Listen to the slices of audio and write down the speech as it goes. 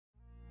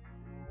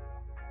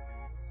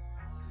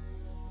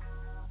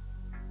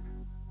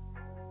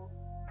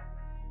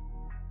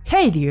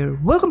Hey there,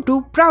 welcome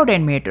to Proud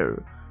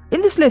Animator.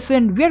 In this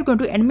lesson, we are going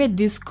to animate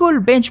this cool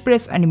bench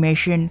press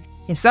animation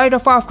inside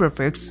of After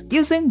Effects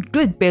using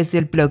Duik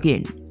Bassel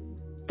plugin.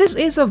 This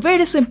is a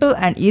very simple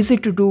and easy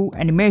to do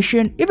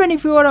animation. Even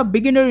if you are a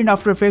beginner in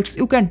After Effects,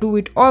 you can do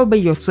it all by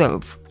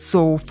yourself.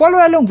 So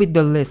follow along with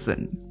the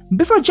lesson.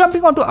 Before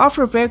jumping onto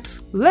After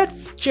Effects,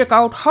 let's check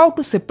out how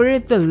to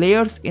separate the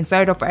layers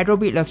inside of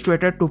Adobe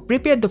Illustrator to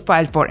prepare the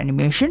file for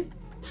animation.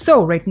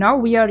 So right now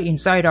we are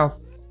inside of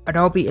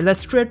Adobe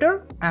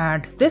Illustrator,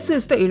 and this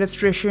is the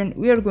illustration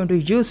we are going to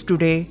use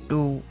today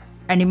to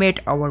animate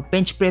our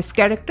bench press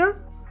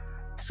character.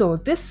 So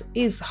this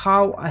is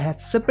how I have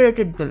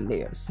separated the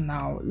layers.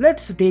 Now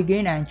let's dig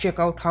in and check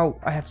out how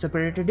I have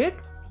separated it.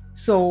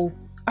 So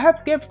I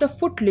have kept the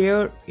foot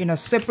layer in a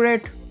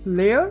separate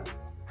layer.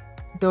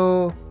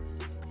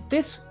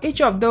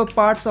 Each of the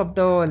parts of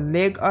the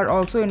leg are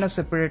also in a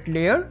separate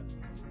layer.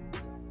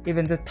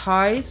 Even the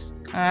thighs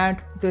and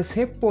this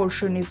hip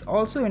portion is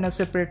also in a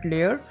separate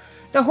layer.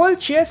 The whole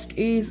chest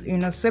is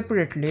in a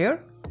separate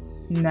layer.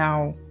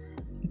 Now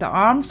the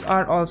arms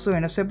are also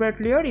in a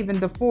separate layer. Even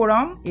the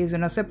forearm is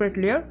in a separate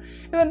layer.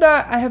 Even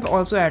I have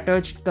also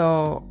attached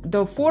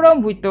the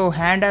forearm with the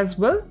hand as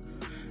well.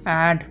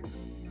 And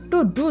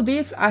to do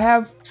this, I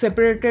have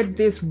separated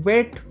this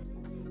weight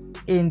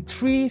in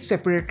 3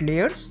 separate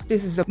layers.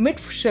 This is the mid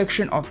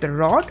section of the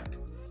rod.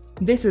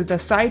 This is the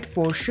side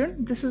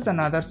portion. This is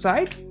another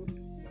side.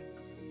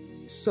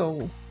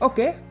 So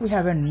okay, we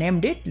haven't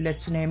named it.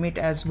 Let's name it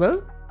as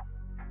well.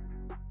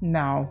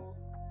 Now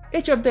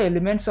each of the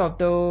elements of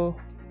the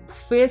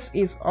face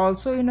is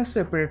also in a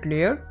separate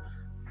layer.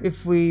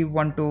 If we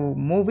want to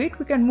move it,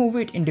 we can move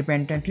it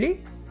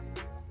independently.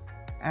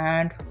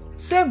 And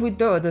same with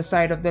the other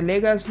side of the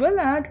leg as well.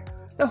 And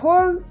the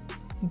whole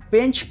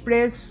bench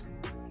press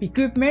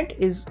equipment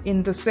is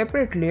in the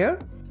separate layer.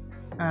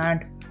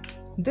 And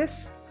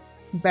this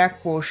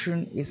back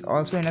portion is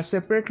also in a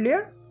separate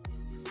layer.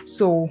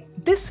 So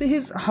this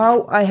is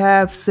how I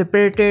have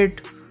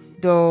separated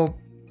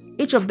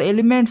each of the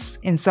elements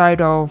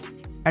inside of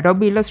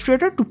Adobe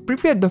Illustrator to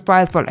prepare the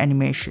file for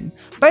animation.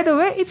 By the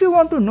way, if you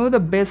want to know the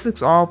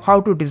basics of how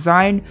to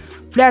design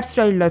flat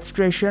style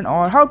illustration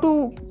or how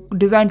to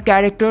design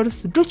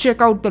characters, do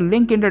check out the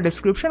link in the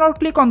description or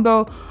click on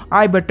the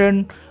I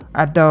button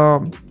at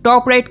the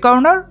top right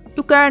corner.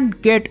 You can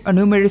get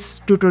numerous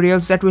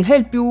tutorials that will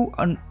help you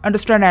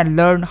understand and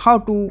learn how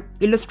to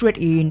illustrate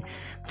in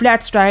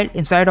flat style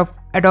inside of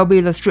Adobe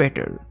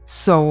Illustrator.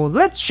 So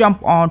let's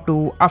jump on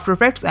to After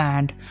Effects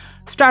and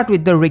start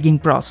with the rigging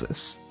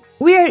process.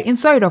 We are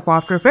inside of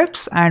After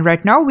Effects, and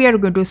right now we are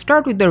going to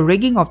start with the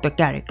rigging of the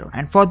character,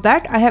 and for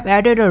that I have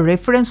added a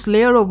reference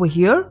layer over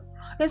here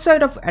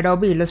inside of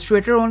Adobe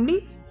Illustrator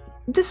only.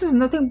 This is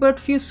nothing but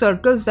few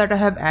circles that I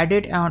have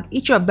added on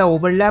each of the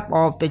overlap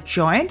of the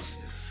joints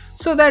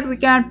so that we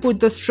can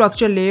put the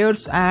structure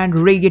layers and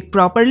rig it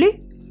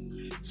properly.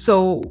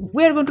 So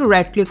we are going to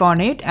right click on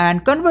it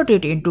and convert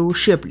it into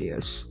shape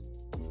layers.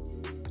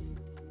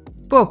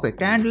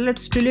 Perfect, and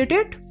let's delete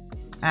it,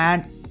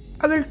 and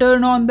I will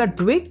turn on the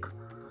Duik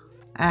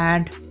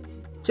and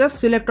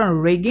just select on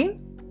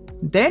rigging,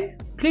 then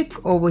click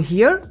over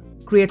here,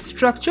 create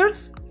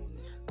structures,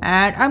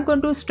 and I'm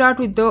going to start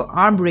with the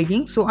arm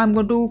rigging. So I'm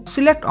going to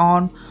select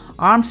on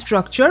arm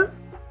structure.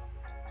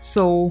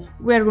 So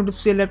we are going to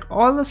select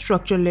all the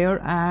structure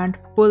layer and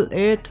pull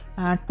it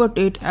and put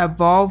it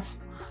above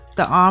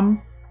the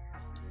arm.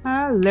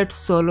 Let's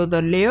solo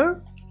the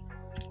layer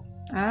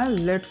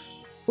and let's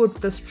put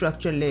the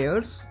structure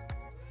layers.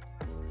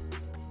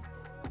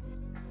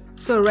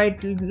 So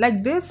right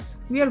like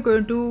this, we are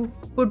going to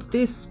put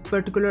this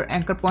particular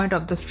anchor point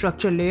of the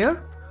structure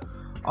layer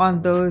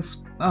on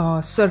those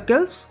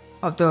circles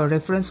of the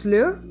reference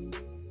layer.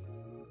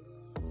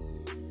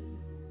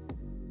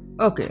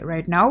 Okay,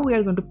 right now we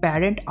are going to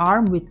parent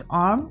arm with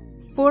arm,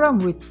 forearm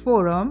with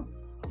forearm,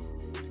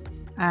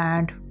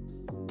 and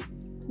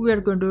we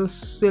are going to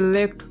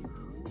select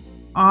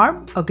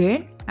arm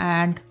again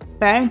and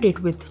parent it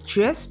with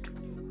chest.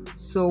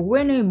 So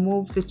when I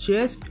move the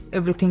chest,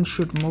 everything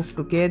should move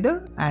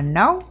together. And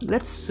now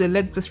let's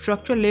select the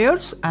structure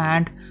layers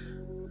and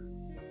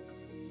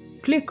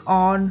click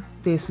on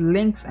these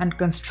links and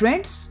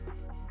constraints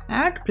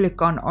and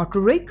click on auto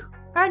rig,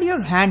 and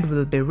your hand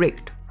will be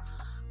rigged.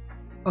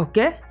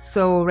 Okay,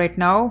 so right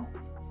now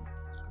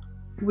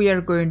we are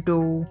going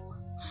to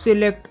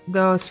select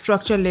the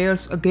structure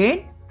layers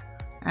again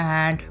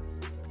and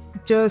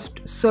just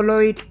solo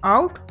it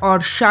out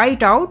or shy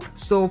it out.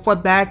 So for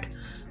that,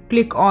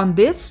 click on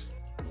this,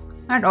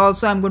 and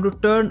also I'm going to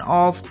turn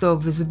off the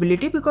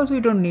visibility because we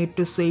don't need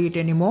to see it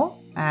anymore,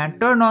 and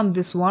turn on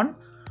this one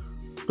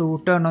to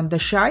turn on the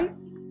shy.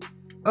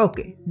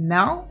 Okay,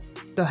 now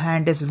the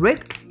hand is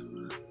rigged.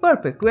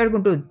 Perfect. We are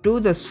going to do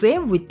the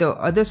same with the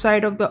other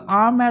side of the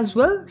arm as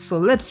well. So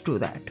let's do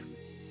that.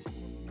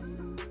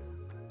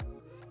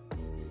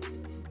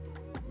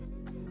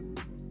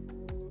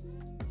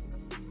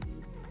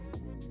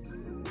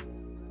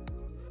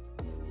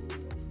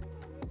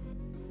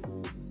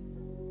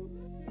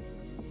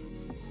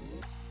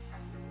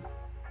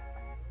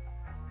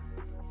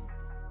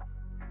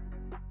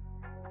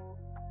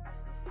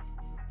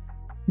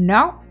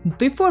 Now,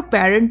 before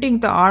parenting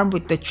the arm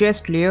with the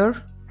chest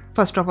layer,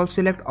 first of all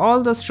select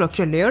all the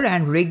structure layer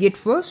and rig it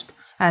first,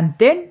 and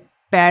then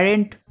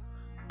parent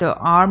the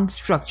arm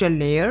structure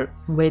layer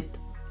with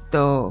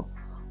the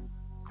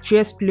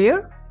chest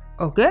layer.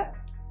 Okay,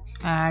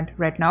 and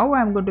right now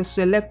I'm going to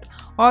select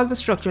all the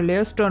structure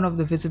layers, turn off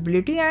the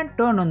visibility and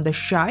turn on the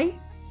shy.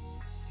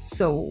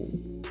 So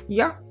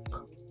yeah,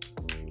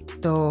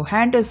 the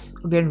hand is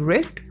again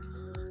rigged.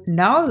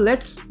 Now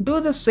let's do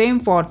the same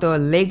for the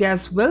leg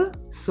as well.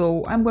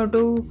 So I'm going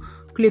to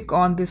click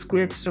on this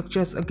create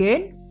structures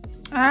again,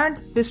 and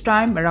this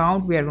time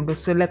around we are going to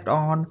select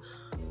on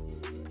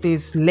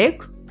this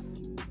leg.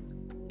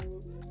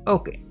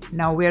 Okay,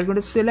 now we are going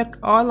to select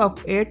all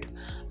of it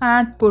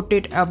and put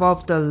it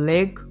above the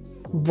leg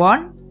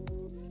 1,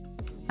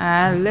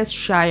 and let's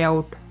shy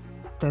out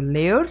the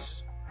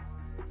layers,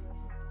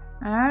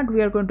 and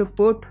we are going to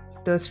put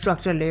the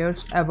structure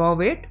layers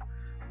above it.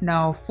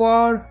 Now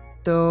for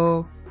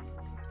the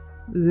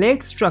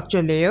leg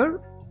structure layer,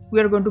 we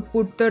are going to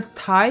put the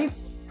thigh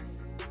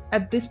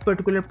at this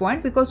particular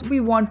point because we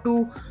want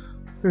to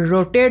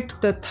rotate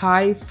the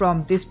thigh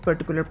from this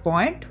particular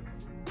point.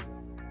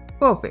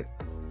 Perfect.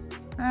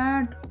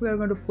 And we are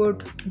going to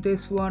put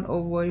this one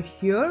over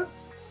here,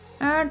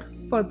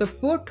 and for the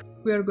foot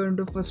we are going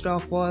to first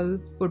of all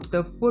put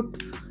the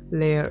foot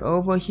layer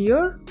over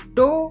here,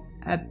 toe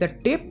at the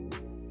tip,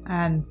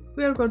 and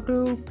we are going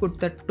to put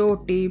the toe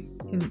tip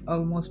in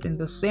almost in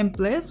the same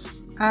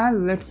place,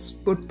 and let's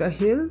put the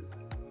heel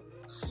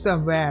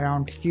somewhere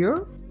around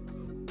here.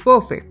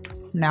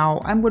 Perfect. Now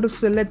I'm going to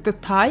select the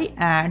thigh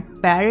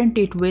and parent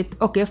it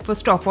with, okay,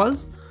 first of all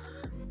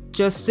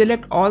just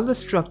select all the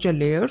structure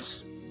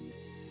layers.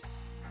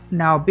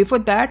 Now before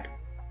that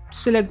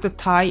select the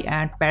thigh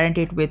and parent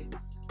it with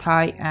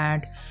thigh,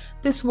 and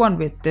this one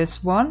with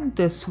this one,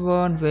 this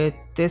one with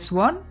this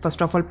one.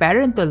 First of all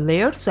parent the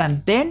layers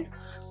and then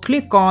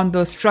click on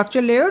the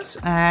structure layers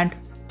and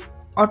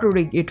auto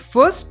rig it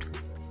first,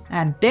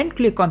 and then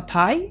click on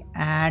thigh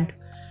and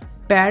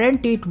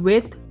parent it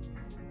with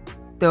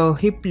the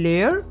hip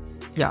layer,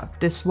 yeah,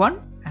 this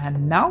one.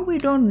 And now we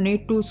don't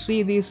need to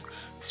see these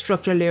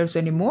structure layers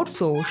anymore,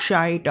 so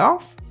shy it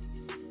off.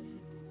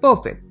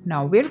 Perfect.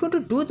 Now we're going to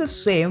do the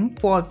same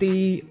for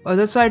the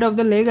other side of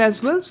the leg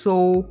as well.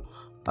 So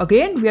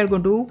again we are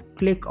going to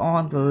click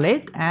on the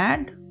leg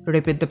and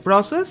repeat the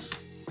process.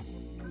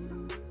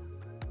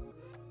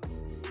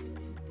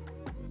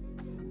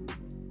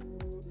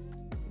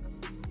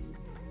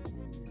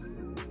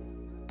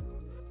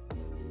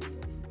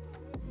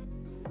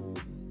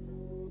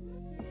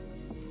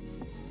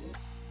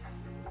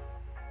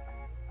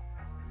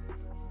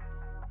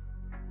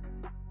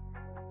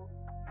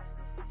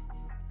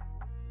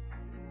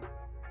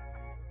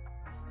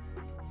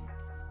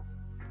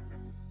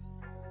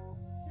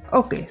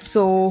 Okay,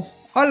 so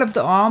all of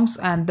the arms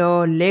and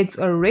the legs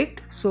are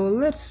rigged. So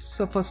let's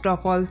first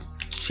of all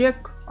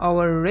check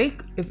our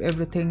rig if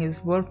everything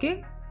is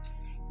working.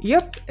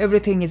 Yep,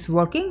 everything is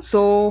working.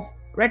 So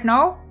right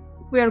now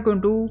we are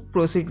going to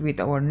proceed with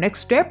our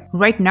next step.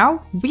 Right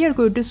now we are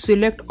going to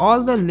select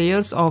all the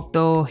layers of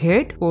the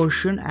head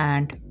portion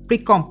and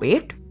pre-comp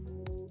it.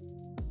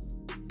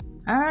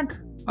 And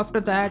after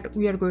that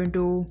we are going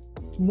to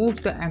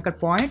move the anchor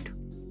point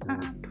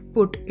and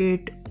put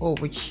it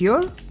over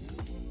here.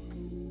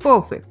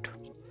 Perfect.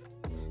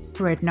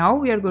 Right now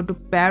we are going to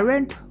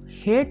parent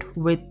head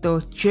with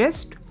the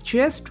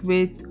chest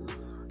with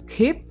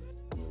hip.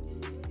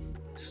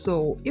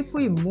 So if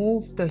we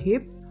move the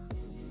hip,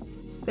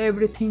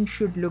 everything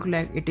should look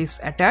like it is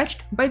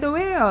attached. By the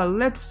way,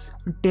 let's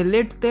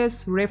delete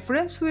this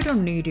reference, we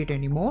don't need it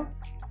anymore.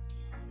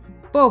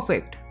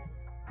 Perfect.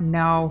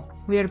 Now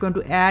we are going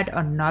to add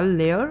a null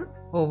layer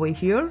over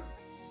here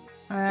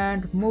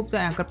and move the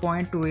anchor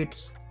point to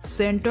its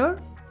center.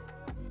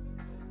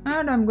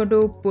 And I'm going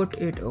to put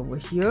it over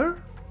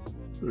here.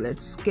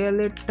 Let's scale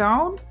it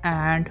down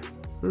and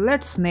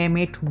let's name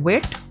it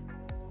wet.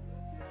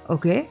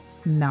 Okay,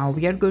 now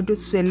we are going to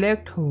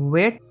select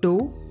wet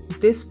to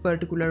this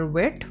particular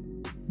wet,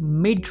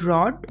 mid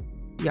rod,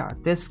 yeah,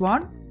 this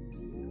one,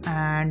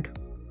 and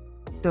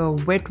the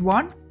wet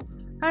one,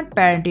 and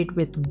parent it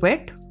with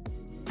wet.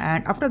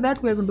 And after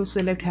that we are going to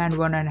select hand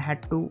 1 and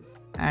hand 2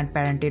 and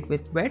parent it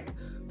with wet.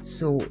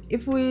 So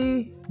if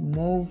we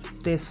move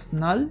this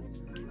null,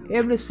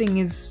 everything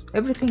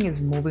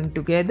is moving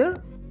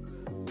together.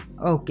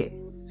 Okay,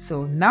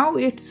 so now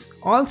it's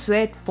all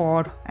set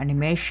for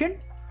animation.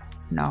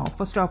 Now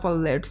first of all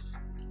let's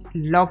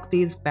lock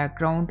this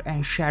background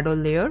and shadow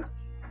layer,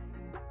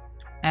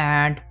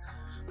 and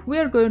we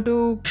are going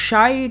to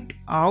shy it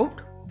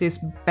out, this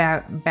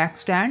back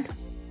stand.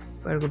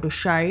 We're going to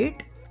shy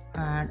it,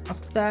 and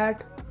after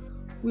that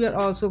we are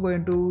also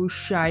going to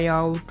shy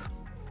out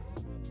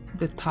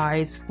the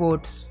thighs,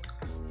 foots,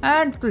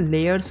 and the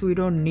layers we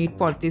don't need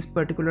for this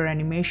particular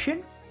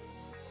animation.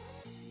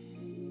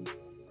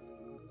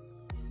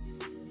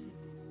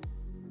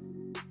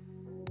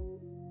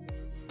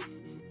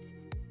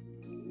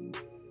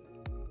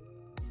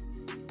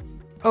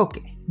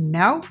 Okay,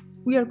 now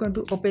we are going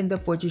to open the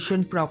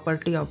position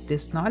property of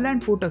this null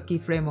and put a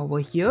keyframe over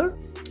here.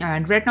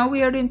 And right now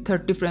we are in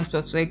 30 frames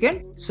per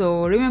second.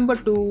 So remember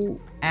to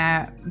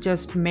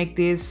just make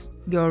this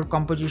your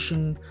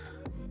composition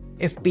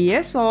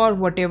FPS or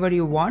whatever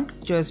you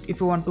want. Just if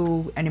you want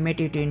to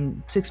animate it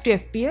in 60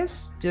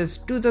 FPS,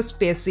 just do the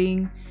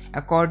spacing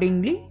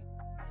accordingly.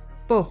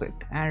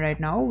 Perfect. And right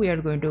now we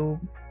are going to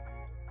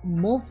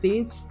move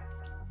this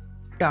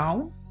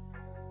down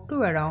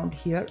to around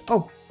here.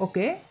 Oh,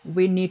 okay,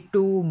 we need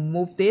to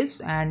move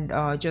this and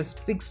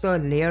just fix the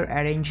layer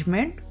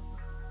arrangement.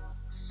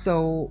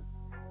 So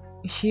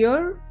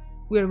here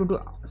we are going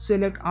to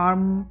select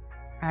arm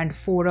and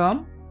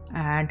forearm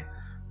and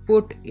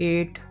put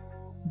it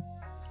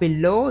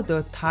below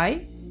the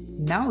thigh.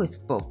 Now it's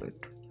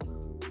perfect.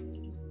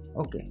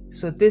 Okay,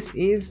 so this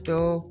is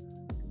the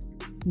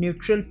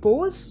neutral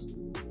pose.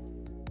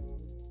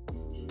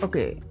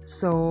 Okay,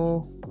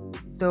 so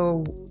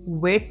the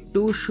weight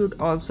 2 should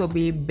also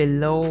be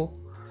below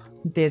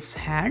this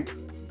hand.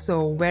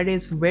 So where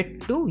is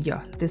weight 2?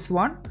 Yeah, this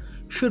one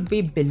should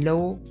be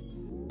below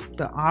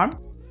the arm.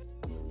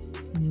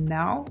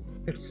 Now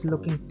it's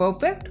looking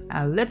perfect,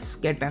 and let's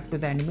get back to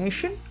the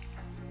animation.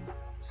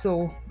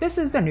 So this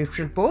is the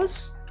neutral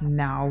pose.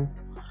 Now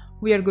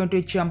we are going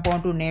to jump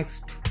on to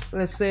next,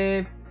 let's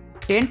say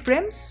 10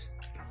 frames,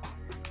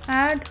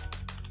 and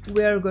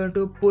we are going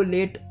to pull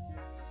it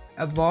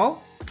above.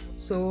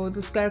 So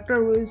this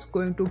character is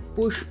going to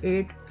push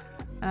it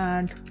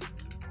and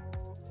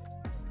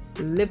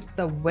lift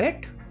the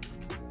weight.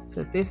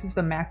 So this is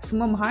the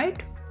maximum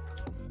height,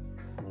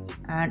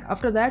 and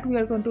after that we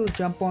are going to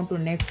jump on to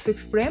next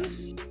 6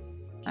 frames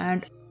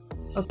and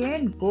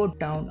again go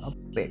down a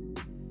bit.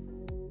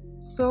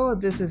 So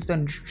this is the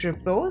neutral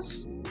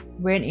pose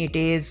when it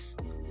is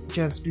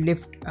just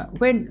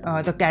when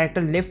the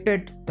character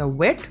lifted the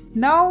weight.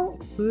 Now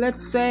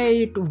let's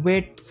say it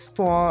waits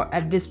for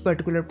at this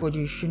particular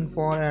position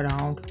for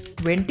around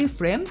 20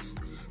 frames.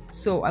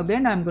 So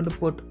again I'm going to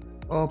put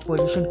a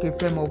position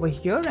keyframe over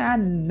here,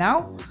 and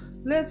now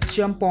let's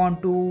jump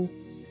on to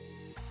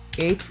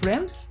 8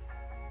 frames,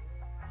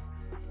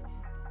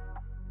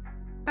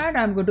 and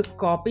I'm going to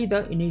copy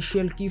the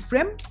initial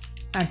keyframe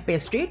and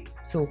paste it.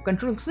 So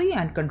Ctrl C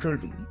and Ctrl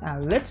V,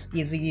 and let's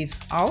easy this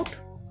out.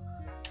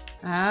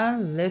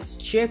 And let's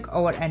check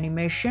our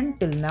animation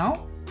till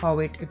now, how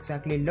it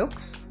exactly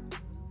looks.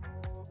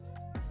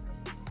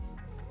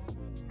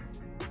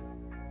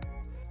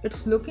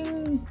 It's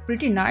looking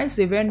pretty nice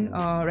even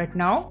right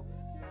now,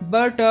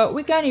 but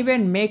we can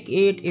even make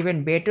it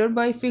even better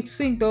by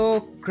fixing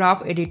the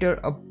graph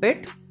editor a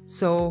bit.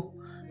 So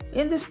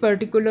in this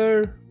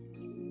particular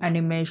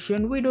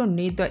animation we don't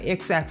need the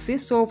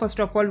x-axis. So first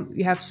of all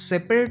we have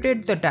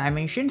separated the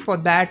dimension. For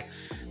that,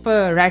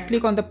 right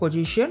click on the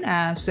position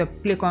and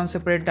click on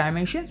separate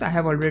dimensions. I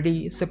have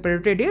already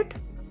separated it,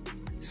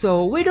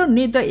 so we don't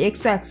need the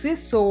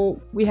x-axis, so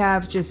we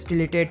have just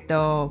deleted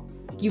the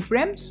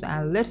keyframes.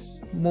 And let's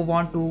move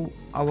on to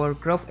our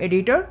graph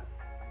editor.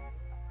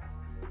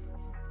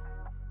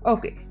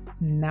 Okay,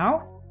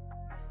 now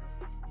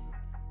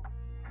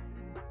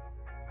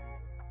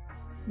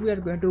we are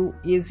going to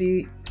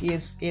easy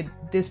is in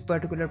this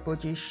particular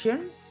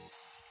position,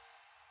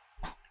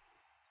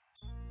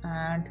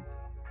 and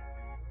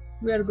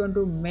we are going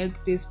to make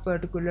this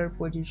particular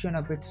position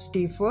a bit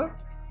stiffer,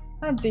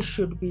 and this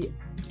should be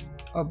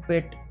a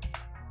bit,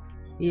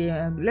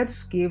 yeah,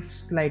 let's give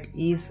slight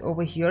ease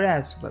over here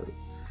as well.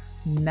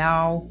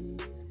 Now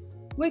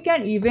we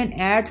can even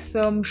add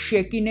some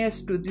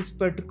shakiness to this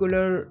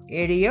particular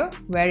area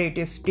where it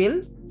is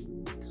still.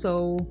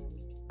 So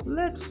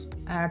let's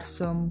add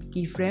some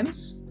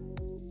keyframes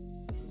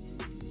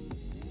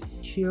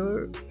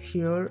here,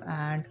 here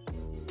and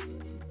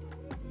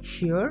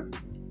here.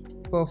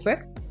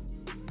 Perfect.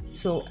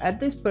 So at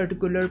this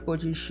particular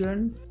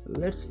position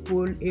let's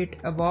pull it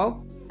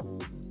above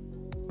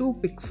 2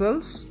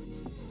 pixels,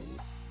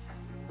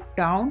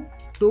 down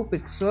 2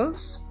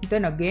 pixels,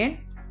 then again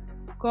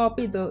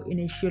copy the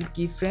initial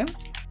keyframe,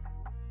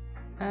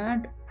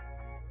 and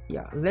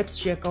yeah, let's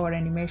check our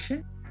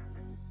animation.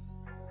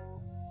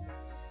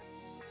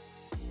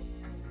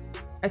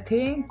 I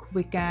think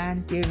we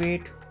can give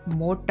it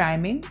more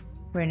timing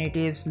when it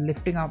is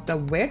lifting up the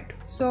weight.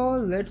 So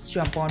let's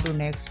jump on to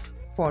next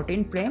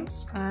 14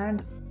 frames,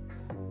 and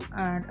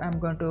I'm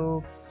going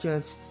to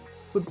just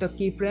put the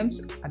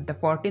keyframes at the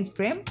 14th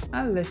frame,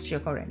 and let's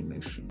check our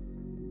animation.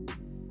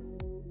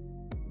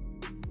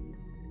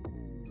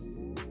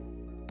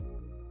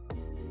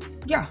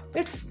 Yeah,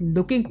 it's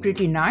looking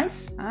pretty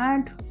nice,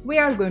 and we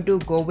are going to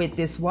go with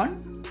this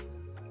one.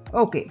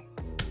 Okay,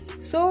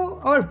 so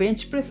our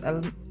bench press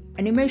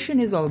animation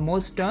is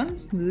almost done.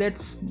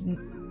 Let's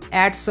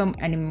add some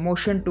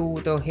animation to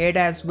the head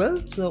as well.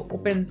 So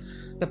open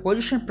the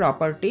position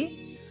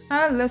property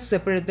and let's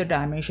separate the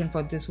dimension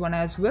for this one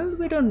as well.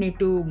 We don't need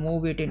to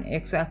move it in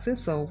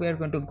x-axis, so we are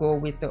going to go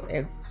with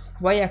the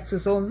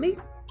y-axis only,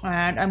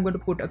 and I'm going to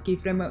put a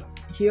keyframe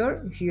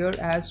here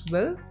as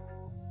well.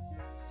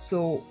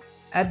 So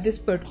at this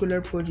particular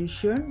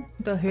position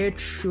the head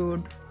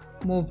should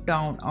move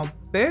down a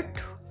bit,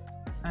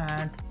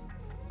 and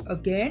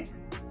again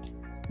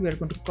we are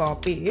going to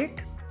copy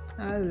it,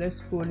 and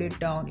let's pull it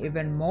down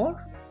even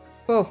more.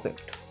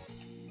 Perfect.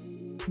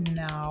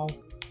 Now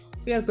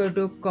we are going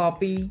to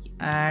copy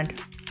and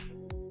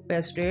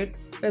paste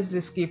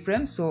this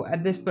keyframe. So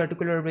at this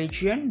particular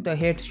region the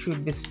head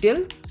should be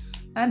still,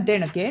 and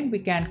then again we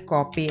can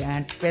copy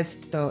and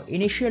paste the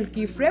initial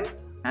keyframe,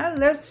 and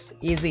let's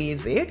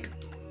ease it.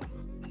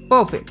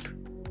 Perfect.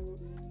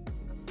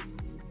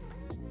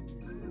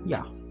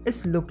 Yeah,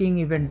 it's looking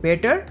even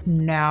better.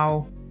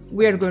 Now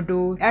we are going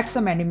to add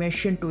some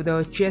animation to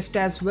the chest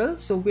as well.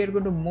 So we are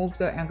going to move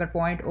the anchor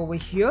point over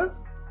here.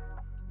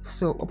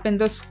 So open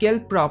the scale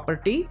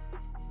property,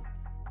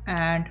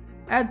 and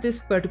at this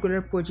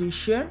particular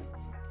position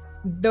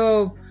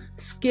the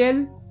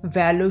scale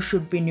value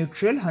should be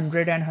neutral,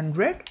 100 and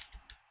 100.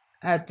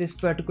 At this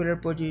particular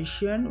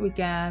position we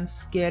can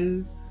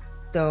scale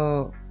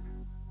the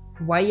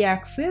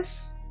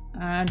y-axis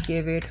and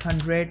give it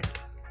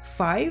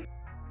 105,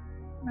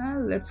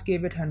 and let's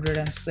give it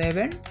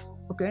 107.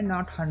 Okay,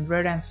 not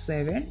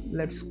 107,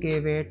 let's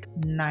give it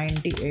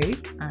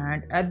 98,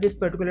 and at this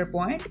particular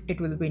point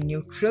it will be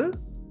neutral,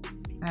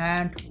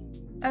 and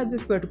at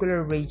this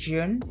particular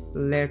region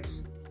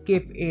let's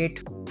keep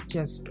it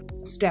just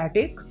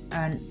static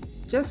and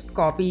just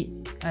copy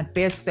and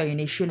paste the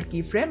initial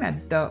keyframe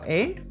at the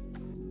end,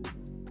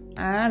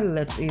 and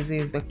let's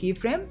ease the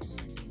keyframes.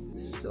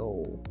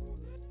 So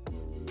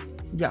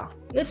yeah,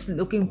 it's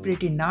looking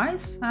pretty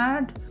nice,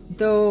 and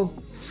the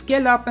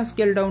scale up and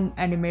scale down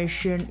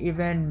animation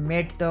even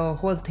made the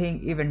whole thing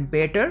even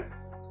better.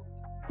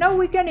 Now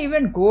we can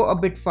even go a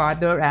bit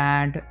farther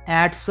and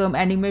add some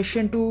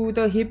animation to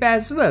the hip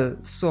as well.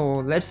 So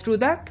let's do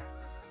that.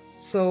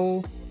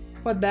 So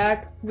for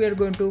that we are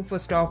going to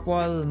first of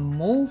all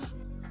move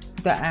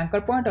the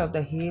anchor point of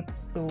the hip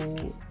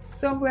to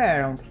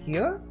somewhere around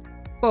here.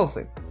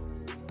 Perfect.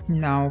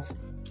 Now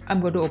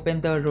I'm going to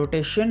open the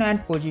rotation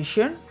and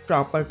position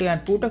property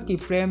and put a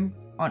keyframe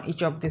on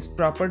each of these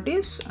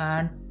properties,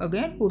 and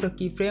again put a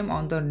keyframe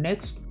on the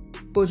next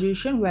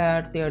position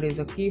where there is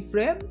a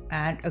keyframe,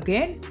 and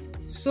again,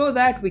 so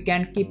that we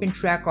can keep in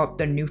track of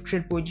the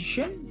neutral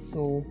position.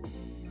 So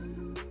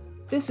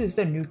this is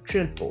the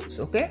neutral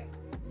pose. Okay,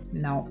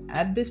 now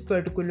at this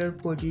particular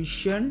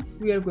position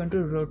we are going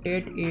to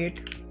rotate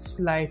it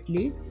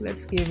slightly.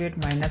 Let's give it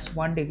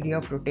 -1 degree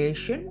of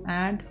rotation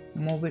and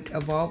move it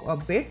above a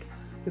bit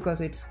because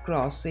it's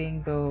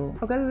crossing the.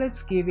 Okay,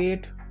 let's give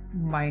it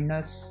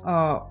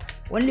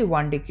only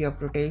 1 degree of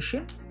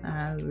rotation,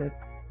 and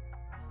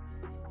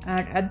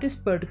at this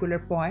particular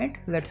point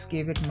let's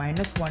give it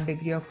 -1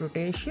 degree of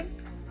rotation,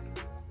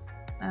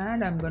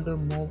 and I'm going to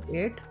move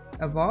it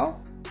above.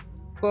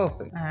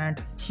 Perfect.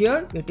 And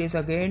here it is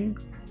again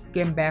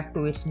came back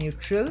to its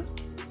neutral,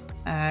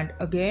 and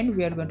again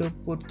we are going to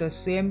put the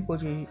same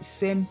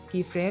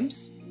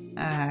keyframes,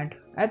 and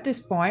at this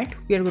point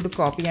we are going to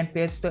copy and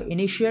paste the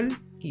initial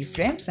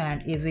keyframes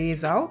and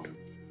ease out.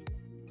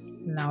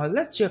 Now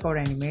let's check our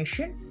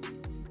animation.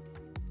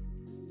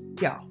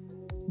 Yeah,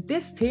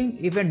 this thing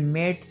even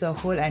made the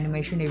whole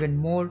animation even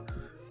more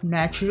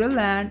natural,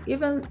 and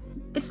even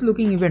it's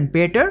looking even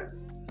better.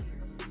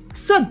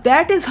 So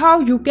that is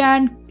how you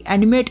can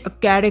animate a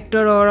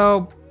character or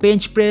a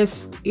bench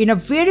press in a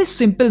very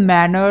simple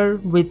manner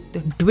with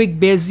Duik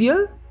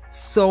Bassel.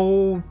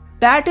 So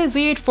that is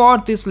it for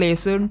this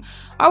lesson.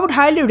 I would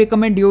highly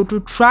recommend you to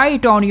try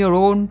it on your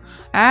own,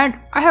 and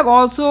I have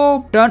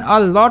also done a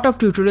lot of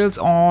tutorials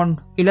on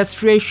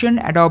illustration,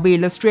 Adobe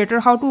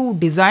Illustrator, how to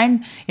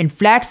design in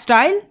flat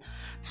style.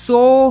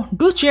 So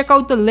do check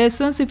out the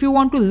lessons if you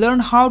want to learn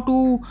how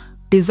to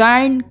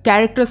design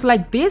characters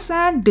like this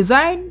and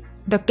design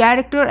the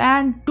character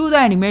and do the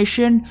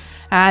animation,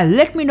 and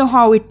let me know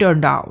how it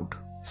turned out.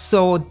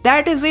 So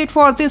that is it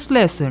for this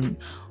lesson.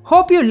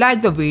 Hope you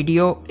liked the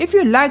video. If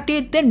you liked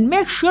it, then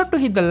make sure to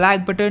hit the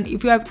like button.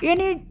 If you have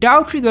any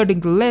doubt regarding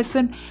the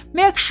lesson,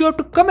 make sure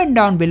to comment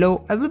down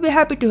below. I will be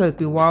happy to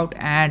help you out.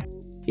 And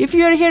if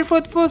you are here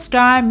for the first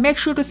time, make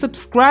sure to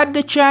subscribe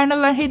the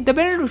channel and hit the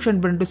bell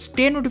notification button to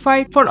stay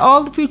notified for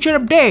all the future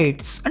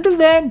updates. Until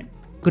then,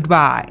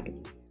 goodbye.